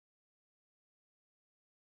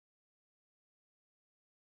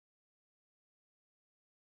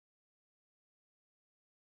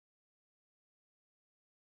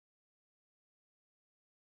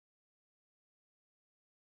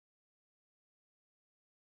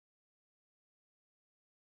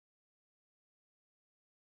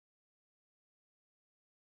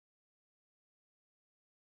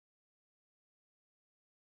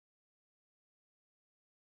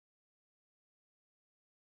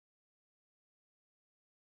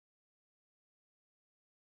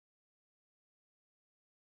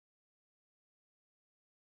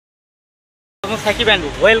I'm Sakib and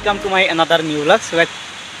welcome to my another new vlog. So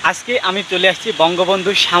আজকে আমি চলে আসছি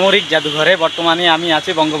বঙ্গবন্ধু সামরিক জাদুঘরে। বর্তমানে আমি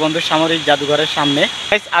আছি বঙ্গবন্ধু সামরিক জাদুঘরের সামনে।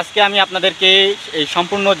 আজকে আমি আপনাদেরকে এই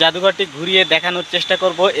সম্পূর্ণ জাদুঘরটি ঘুরিয়ে দেখানোর চেষ্টা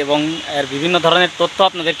করব এবং এর বিভিন্ন ধরনের তথ্য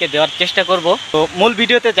আপনাদেরকে দেওয়ার চেষ্টা করব। তো মূল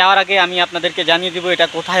ভিডিওতে যাওয়ার আগে আমি আপনাদেরকে জানিয়ে দেব এটা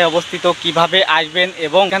কোথায় অবস্থিত, কিভাবে আসবেন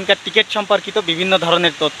এবং এখানকার টিকিট সম্পর্কিত বিভিন্ন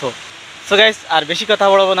ধরনের তথ্য। সো গাইস আর বেশি কথা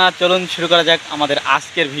বলবো না, চলুন শুরু করা যাক আমাদের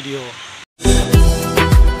আজকের ভিডিও।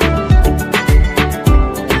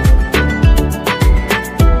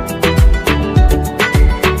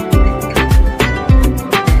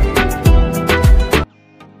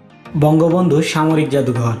 বঙ্গবন্ধু সামরিক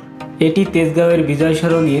জাদুঘর, এটি তেজগাঁওয়ের বিজয়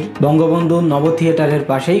সরণির বঙ্গবন্ধু নব থিয়েটারের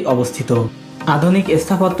পাশেই অবস্থিত। আধুনিক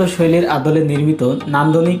স্থাপত্য শৈলীর আদলে নির্মিত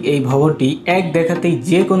নান্দনিক এই ভবনটি এক দেখাতেই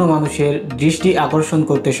যে কোনো মানুষের দৃষ্টি আকর্ষণ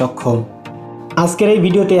করতে সক্ষম। আজকের এই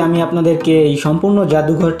ভিডিওতে আমি আপনাদেরকে এই সম্পূর্ণ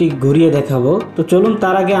জাদুঘরটি ঘুরিয়ে দেখাবো। তো চলুন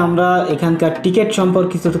তার আগে আমরা এখানকার টিকিট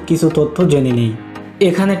সম্পর্কিত কিছু তথ্য জেনে নিই।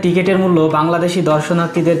 এখানে টিকিটের মূল্য বাংলাদেশি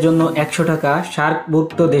দর্শনার্থীদের জন্য 100 টাকা,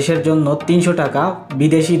 সার্কভুক্ত দেশের জন্য 300 টাকা,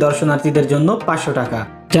 বিদেশি দর্শনার্থীদের জন্য 500 টাকা।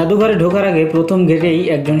 জাদুঘরে ঢোকার আগে প্রথম গেটেই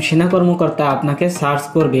একজন সেনা কর্মকর্তা আপনাকে সার্চ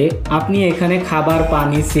করবে। আপনি এখানে খাবার,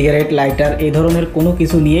 পানি, সিগারেট, লাইটার এই ধরনের কোনো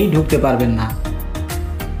কিছু নিয়েই ঢুকতে পারবেন না।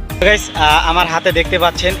 গাইস আমার হাতে দেখতে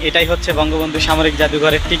পাচ্ছেন এটাই হচ্ছে বঙ্গবন্ধু সামরিক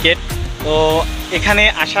জাদুঘরের টিকিট। তো এখানে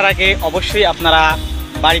আসার আগে অবশ্যই আপনারা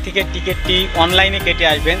বাড়ি থেকে টিকিটটি অনলাইনে কেটে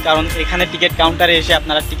আসবেন, কারণ এখানে টিকিট কাউন্টারে এসে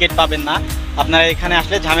আপনারা টিকিট পাবেন না। আপনারা এখানে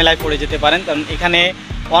আসলে ঝামেলায় পড়ে যেতে পারেন, কারণ এখানে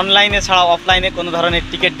অনলাইনে ছাড়া অফলাইনে কোনো ধরনের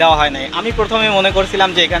টিকিট দেওয়া হয় নাই। আমি প্রথমে মনে করছিলাম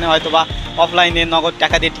যে এখানে হয়তোবা অফলাইনে নগদ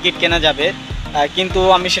টাকা দিয়ে টিকিট কেনা যাবে, কিন্তু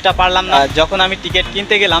আমি সেটা পারলাম না। যখন আমি টিকিট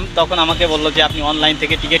কিনতে গেলাম তখন আমাকে বললো যে আপনি অনলাইন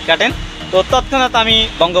থেকে টিকিট কাটেন। তো তৎক্ষণাৎ আমি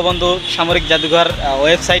বঙ্গবন্ধু সামরিক জাদুঘর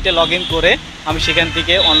ওয়েবসাইটে লগ ইন করে আমি সেখান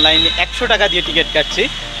থেকে অনলাইনে 100 টাকা দিয়ে টিকিট কাটছি।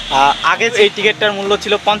 আগে এই টিকিটটার মূল্য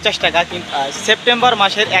ছিল 50 টাকা, কিন্তু সেপ্টেম্বর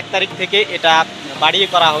মাসের 1 তারিখ থেকে এটা বাড়িয়ে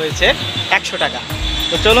করা হয়েছে 100 টাকা।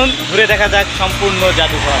 তো চলুন ঘুরে দেখা যাক সম্পূর্ণ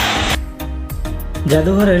জাদুঘর।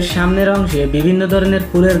 জাদুঘরের সামনের অংশে বিভিন্ন ধরনের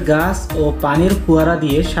ফুলের গাছ ও পানির ফোয়ারা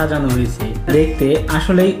দিয়ে সাজানো হয়েছে, দেখতে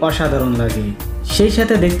আসলেই অসাধারণ লাগে। সেই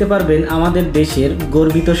সাথে দেখতে পারবেন আমাদের দেশের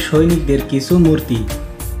গর্বিত সৈনিকদের কিছু মূর্তি।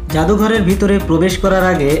 জাদুঘরের ভিতরে প্রবেশ করার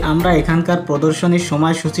আগে আমরা এখানকার প্রদর্শনীর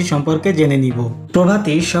সময়সূচি সম্পর্কে জেনে নিব।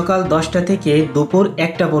 প্রভাতী সকাল 10টা থেকে দুপুর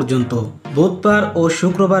 1টা পর্যন্ত, বুধবার ও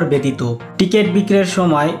শুক্রবার ব্যতীত। টিকিট বিক্রির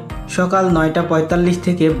সময় সকাল 9টা 45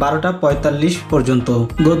 থেকে 12টা 45 পর্যন্ত,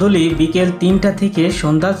 গোধূলি বিকেল 3টা থেকে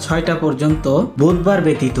সন্ধ্যা 6টা পর্যন্ত বুধবার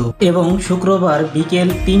ব্যতীত, এবং শুক্রবার বিকেল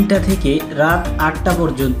 3টা থেকে রাত 8টা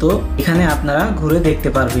পর্যন্ত এখানে আপনারা ঘুরে দেখতে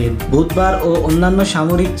পারবেন। বুধবার ও অন্যান্য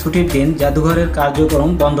সামরিক ছুটির দিন জাদুঘরের কার্যক্রম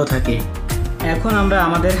বন্ধ থাকে। এখন আমরা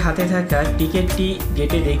আমাদের হাতে থাকা টিকিটটি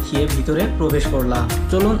গেটে দেখিয়ে ভিতরে প্রবেশ করলাম।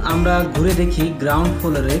 চলুন আমরা ঘুরে দেখি গ্রাউন্ড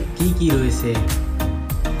ফ্লোরে কি কি রয়েছে।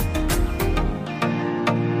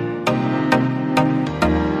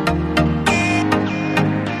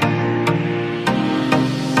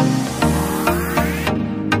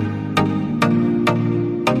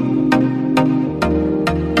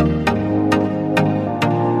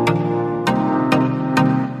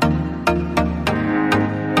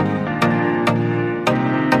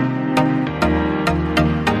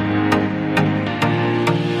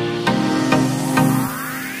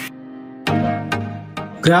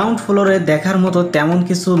 গ্রাউন্ড ফ্লোরে দেখার মতো তেমন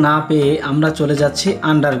কিছু না পেয়ে আমরা চলে যাচ্ছি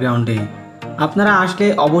আন্ডারগ্রাউন্ডে। আপনারা আসলে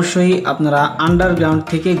অবশ্যই আপনারা আন্ডারগ্রাউন্ড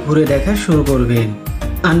থেকে ঘুরে দেখা শুরু করবেন।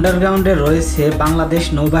 আন্ডারগ্রাউন্ডে রয়েছে বাংলাদেশ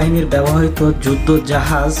নৌবাহিনীর ব্যবহৃত যুদ্ধ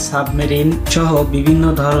জাহাজ, সাবমেরিন সহ বিভিন্ন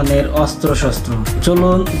ধরনের অস্ত্রশস্ত্র।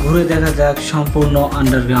 চলুন ঘুরে দেখা যাক সম্পূর্ণ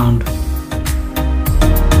আন্ডারগ্রাউন্ড।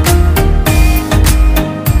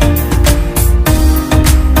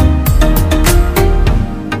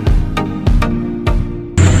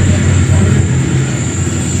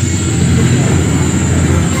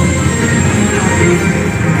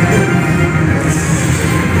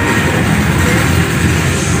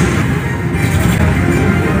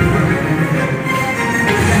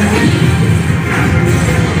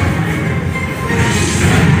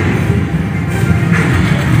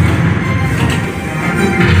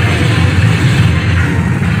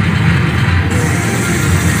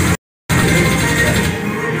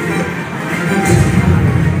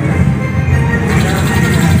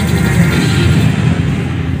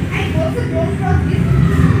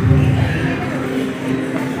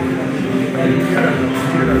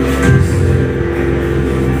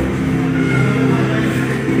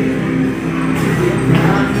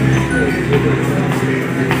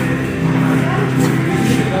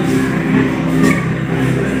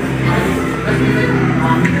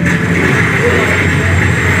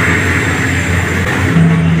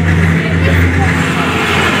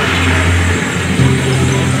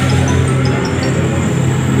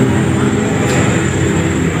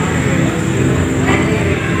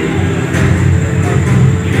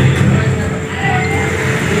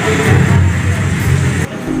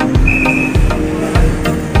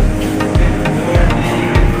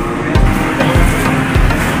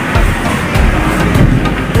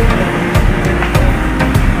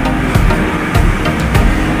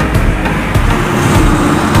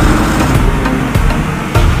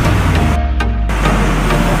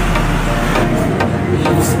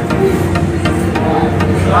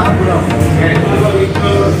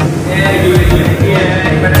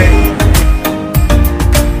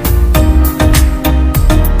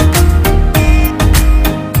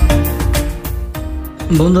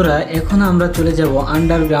 বন্ধুরা, এখন আমরা চলে যাব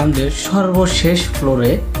আন্ডারগ্রাউন্ডের সর্বশেষ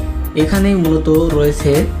ফ্লোরে। এখানেই মূলত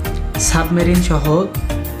রয়েছে সাবমেরিন সহ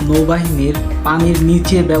নৌবাহিনীর পানির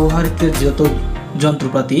নিচে ব্যবহৃত যত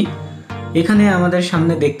যন্ত্রপাতি। এখানে আমাদের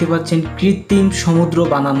সামনে দেখতে পাচ্ছেন কৃত্রিম সমুদ্র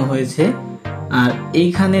বানানো হয়েছে, আর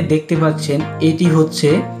এইখানে দেখতে পাচ্ছেন এটি হচ্ছে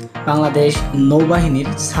বাংলাদেশ নৌবাহিনীর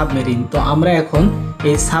সাবমেরিন। তো আমরা এখন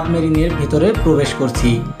এই সাবমেরিনের ভিতরে প্রবেশ করছি।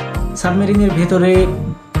 সাবমেরিনের ভিতরে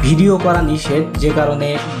ভিডিও করা নিষেধ, যে কারণে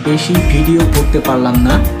বেশি ভিডিও করতে পারলাম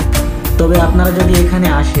না। তবে আপনারা যদি এখানে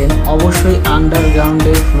আসেন অবশ্যই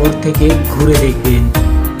আন্ডারগ্রাউন্ডের ফ্লোর থেকে ঘুরে দেখবেন।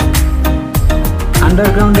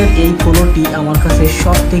 আন্ডারগ্রাউন্ডের এই ফ্লোরটি আমার কাছে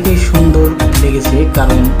সব থেকে সুন্দর লেগেছে,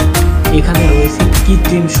 কারণ এখানে রয়েছে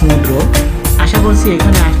কৃত্রিম সমুদ্র। আশা করছি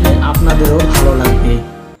এখানে আসলে আপনাদেরও ভালো লাগবে।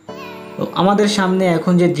 তো আমাদের সামনে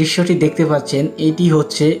এখন যে দৃশ্যটি দেখতে পাচ্ছেন এটি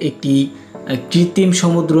হচ্ছে একটি কৃত্রিম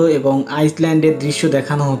সমুদ্র এবং আইসল্যান্ডের দৃশ্য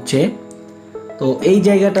দেখানো হচ্ছে। তো এই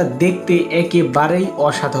জায়গাটা দেখতে একেবারেই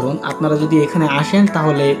অসাধারণ। আপনারা যদি এখানে আসেন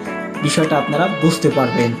তাহলে বিষয়টা আপনারা বুঝতে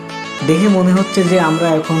পারবেন। দেখে মনে হচ্ছে যে আমরা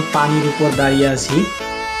এখন পানির উপর দাঁড়িয়ে আছি।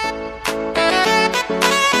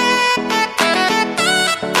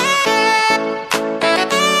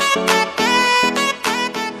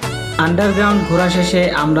 আন্ডারগ্রাউন্ড ঘোরা শেষে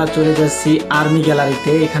আমরা চলে যাচ্ছি আর্মি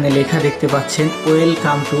গ্যালারিতে। এখানে লেখা দেখতে পাচ্ছেন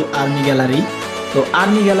ওয়েলকাম টু আর্মি গ্যালারি। তো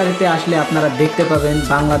আর্মি গ্যালারিতে আসলে আপনারা দেখতে পাবেন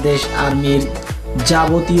বাংলাদেশ আর্মির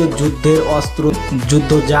যাবতীয় যুদ্ধের অস্ত্র,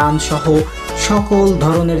 যুদ্ধযান সহ সকল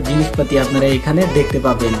ধরনের জিনিসপাতি আপনারা এখানে দেখতে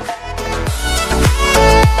পাবেন।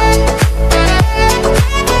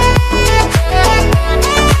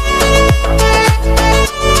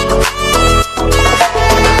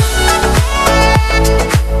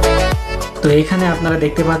 তো এখানে আপনারা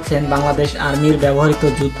দেখতে পাচ্ছেন বাংলাদেশ আর্মির ব্যবহৃত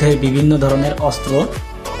যুদ্ধের বিভিন্ন ধরনের অস্ত্র।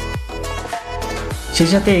 সেই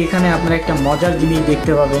সাথে এখানে আপনারা একটা মজার জিনিস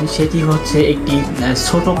দেখতে পাবেন, সেটি হচ্ছে একটি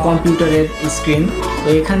ছোট কম্পিউটারের স্ক্রিন। তো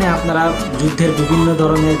এখানে আপনারা যুদ্ধের বিভিন্ন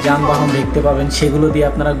ধরনের যানবাহন দেখতে পাবেন, সেগুলো দিয়ে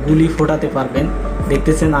আপনারা গুলি ফোটাতে পারবেন।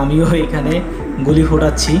 দেখতেছেন আমিও এখানে গুলি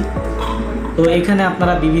ফোটাচ্ছি। তো এখানে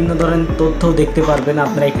আপনারা বিভিন্ন ধরনের তথ্য দেখতে পারবেন,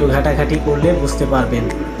 আপনারা একটু ঘাটাঘাটি করলে বুঝতে পারবেন।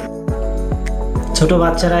 ছোট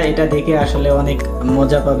বাচ্চারা এটা দেখে আসলে অনেক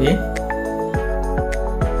মজা পাবে।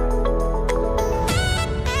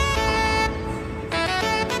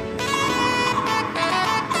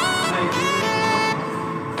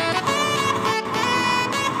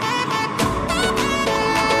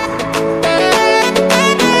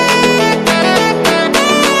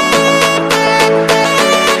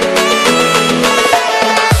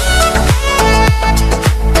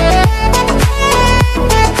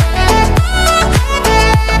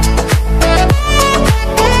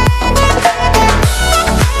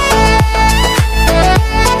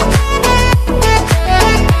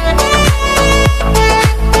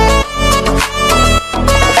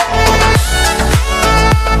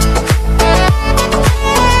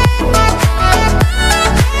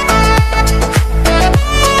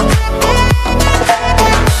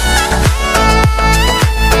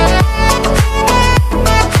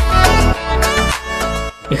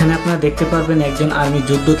 এখানে আপনারা দেখতে পারবেন একজন আর্মি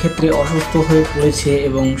যুদ্ধক্ষেত্রে অসুস্থ হয়ে পড়েছে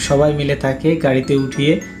এবং সবাই মিলে তাকে গাড়িতে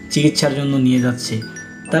উঠিয়ে চিকিৎসার জন্য নিয়ে যাচ্ছে।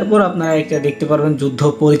 তারপর আপনারা একটা দেখতে পারবেন যুদ্ধ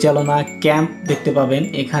পরিচালনা ক্যাম্প দেখতে পাবেন।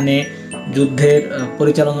 এখানে যুদ্ধের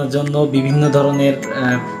পরিচালনার জন্য বিভিন্ন ধরনের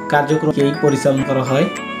কার্যক্রমকেই পরিচালনা করা হয়।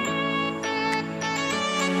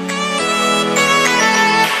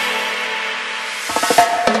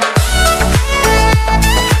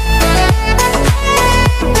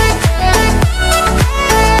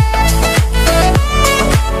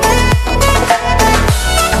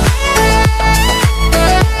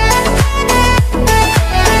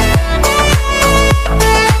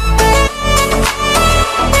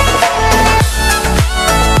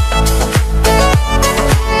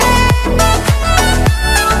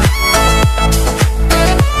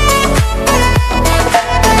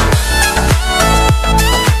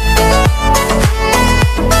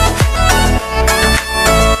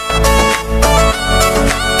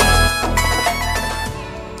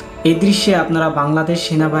 এই দৃশ্যে আপনারা বাংলাদেশ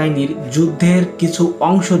সেনাবাহিনীর যুদ্ধের কিছু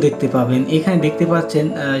অংশ দেখতে পাবেন। এখানে দেখতে পাচ্ছেন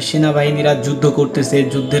সেনাবাহিনীরা যুদ্ধ করতেছে,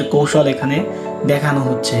 যুদ্ধের কৌশল এখানে দেখানো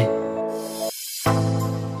হচ্ছে।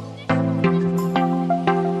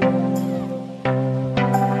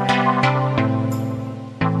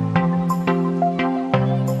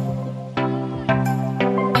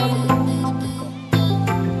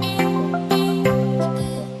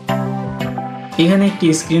 এখানে একটি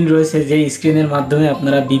স্ক্রিন রয়েছে, যে স্ক্রিনের মাধ্যমে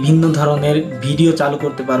আপনারা বিভিন্ন ধরনের ভিডিও চালু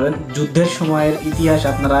করতে পারবেন। যুদ্ধের সময়ের ইতিহাস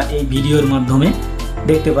আপনারা এই ভিডিওর মাধ্যমে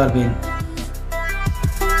দেখতে পারবেন।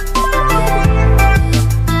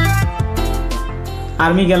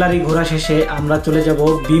 আর্মি গ্যালারি ঘোরা শেষে আমরা চলে যাব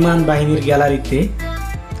বিমান বাহিনীর গ্যালারিতে।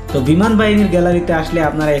 তো বিমান বাহিনীর গ্যালারিতে আসলে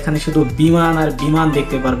আপনারা এখানে শুধু বিমান আর বিমান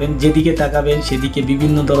দেখতে পারবেন। যেদিকে তাকাবেন সেদিকে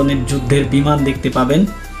বিভিন্ন ধরনের যুদ্ধের বিমান দেখতে পাবেন।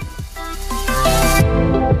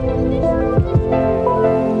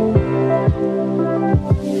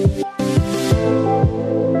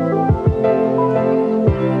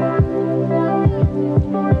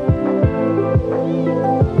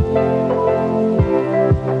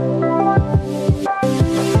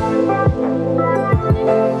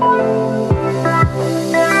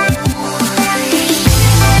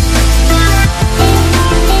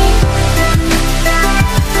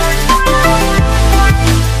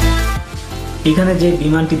 এখানে যে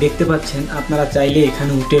বিমানটি দেখতে পাচ্ছেন, আপনারা চাইলে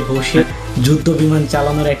এখানে উঠে বসে যুদ্ধ বিমান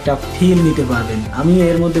চালানোর একটা ফিল নিতে পারবেন। আমি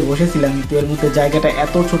এর মধ্যে বসেছিলাম, কিন্তু এর মধ্যে জায়গাটা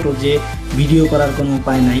এত ছোট যে ভিডিও করার কোনো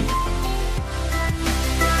উপায় নাই।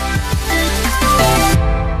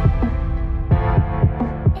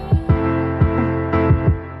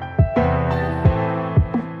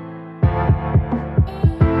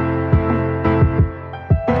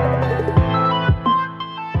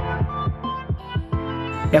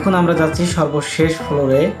 এখন আমরা যাচ্ছি সর্বশেষ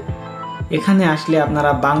ফ্লোরে। এখানে আসলে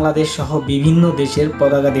আপনারা বাংলাদেশ সহ বিভিন্ন দেশের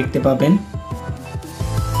পতাকা দেখতে পাবেন।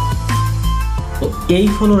 তো এই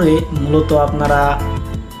ফ্লোরে মূলত আপনারা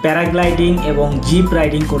প্যারাগ্লাইডিং এবং জিপ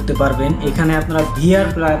রাইডিং করতে পারবেন। এখানে আপনারা ভিআর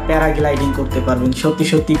প্যারাগ্লাইডিং করতে পারবেন। সত্যি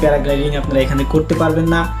সত্যি প্যারাগ্লাইডিং আপনারা এখানে করতে পারবেন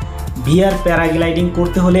না। ভিআর প্যারাগ্লাইডিং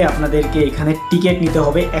করতে হলে আপনাদেরকে এখানে টিকিট নিতে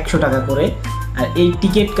হবে 100 টাকা করে। আর এই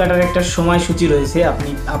টিকিট কাটার একটা সময়সূচি রয়েছে।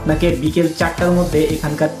 আপনাকে বিকেল 4টার মধ্যে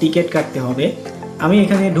এখানকার টিকিট কাটতে হবে। আমি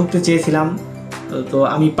এখানে ঢুকতে চেয়েছিলাম, তো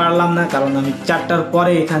আমি পারলাম না, কারণ আমি 4টার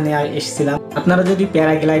পরে এখানে এসেছিলাম। আপনারা যদি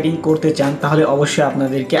প্যারাগ্লাইডিং করতে চান তাহলে অবশ্যই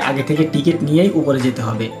আপনাদেরকে আগে থেকে টিকিট নিয়েই উপরে যেতে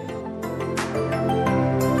হবে।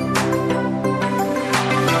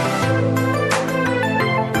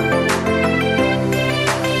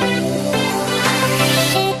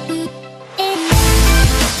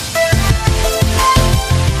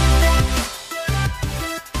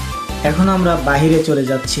 এখন আমরা বাহিরে চলে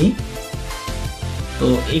যাচ্ছি। তো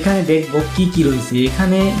এখানে দেখব কি কি রয়েছে।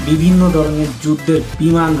 এখানে বিভিন্ন ধরনের যুদ্ধের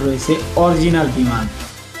বিমান রয়েছে, অরিজিনাল বিমান,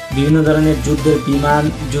 বিভিন্ন ধরনের যুদ্ধের বিমান,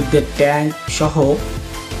 যুদ্ধের ট্যাঙ্ক সহ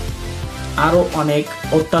আরও অনেক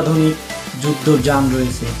অত্যাধুনিক যুদ্ধযান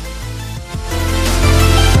রয়েছে।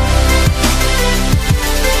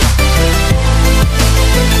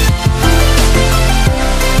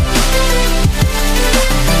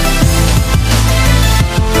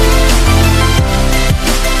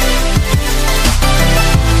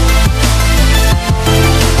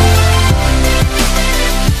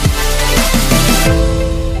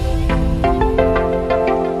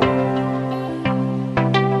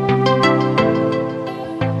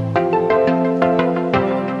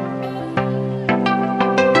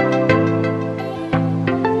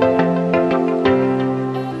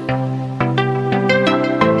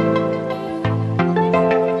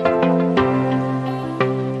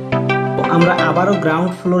 আমরা আবারও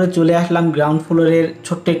গ্রাউন্ড ফ্লোরে চলে আসলাম। গ্রাউন্ড ফ্লোরের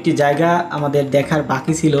ছোট্ট একটি জায়গা আমাদের দেখার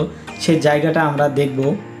বাকি ছিল, সেই জায়গাটা আমরা দেখব।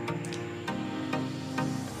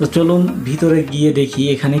 তো চলুন ভিতরে গিয়ে দেখি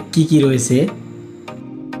এখানে কি কি রয়েছে।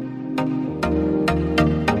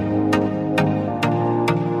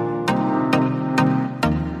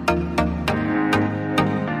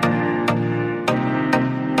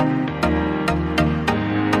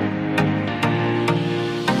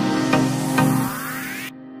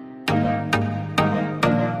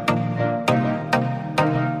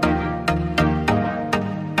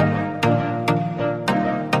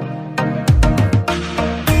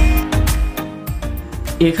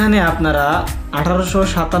 এখানে আপনারা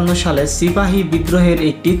 1857 সালে সিপাহী বিদ্রোহের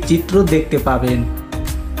একটি চিত্র দেখতে পাবেন।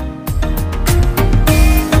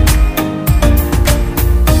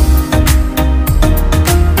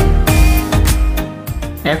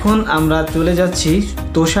 এখন আমরা চলে যাচ্ছি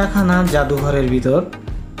তোষাখানা জাদুঘরের ভিতর।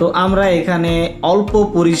 তো আমরা এখানে অল্প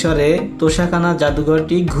পরিসরে তোষাখানা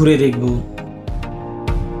জাদুঘরটি ঘুরে দেখব।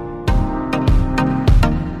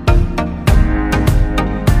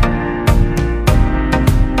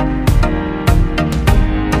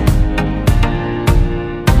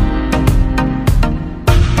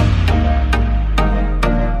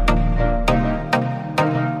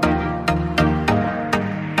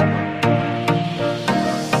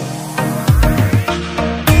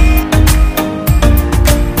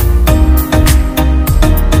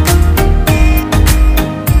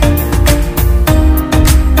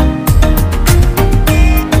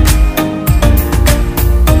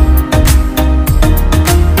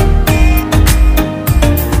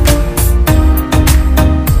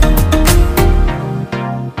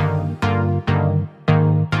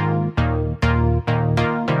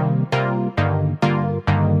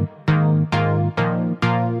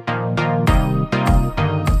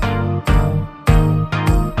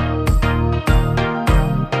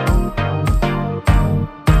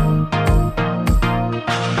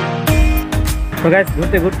 তো গাইস,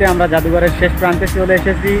 ঘুরতে ঘুরতে আমরা জাদুঘরের শেষ প্রান্তে চলে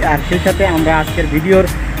এসেছি, আর সেই সাথে আমরা আজকের ভিডিওর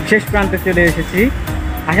শেষ প্রান্তে চলে এসেছি।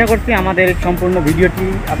 আশা করছি আমাদের সম্পূর্ণ ভিডিওটি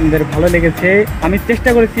আপনাদের ভালো লেগেছে। আমি চেষ্টা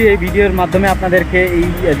করেছি এই ভিডিওর মাধ্যমে আপনাদেরকে এই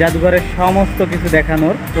জাদুঘরের সমস্ত কিছু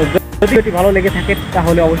দেখানোর। তো যদি ভিডিওটি ভালো লেগে থাকে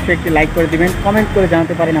তাহলে অবশ্যই একটি লাইক করে দিবেন, কমেন্ট করে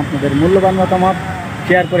জানাতে পারেন আপনাদের মূল্যবান মতামত,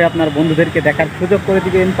 শেয়ার করে আপনার বন্ধুদেরকে দেখার সুযোগ করে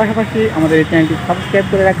দিবেন। পাশাপাশি আমাদের এই চ্যানেলটি সাবস্ক্রাইব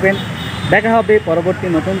করে রাখবেন। দেখা হবে পরবর্তী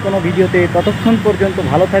নতুন কোনো ভিডিওতে। ততক্ষণ পর্যন্ত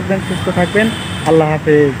ভালো থাকবেন, সুস্থ থাকবেন। আল্লাহ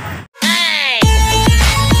হাফেজ।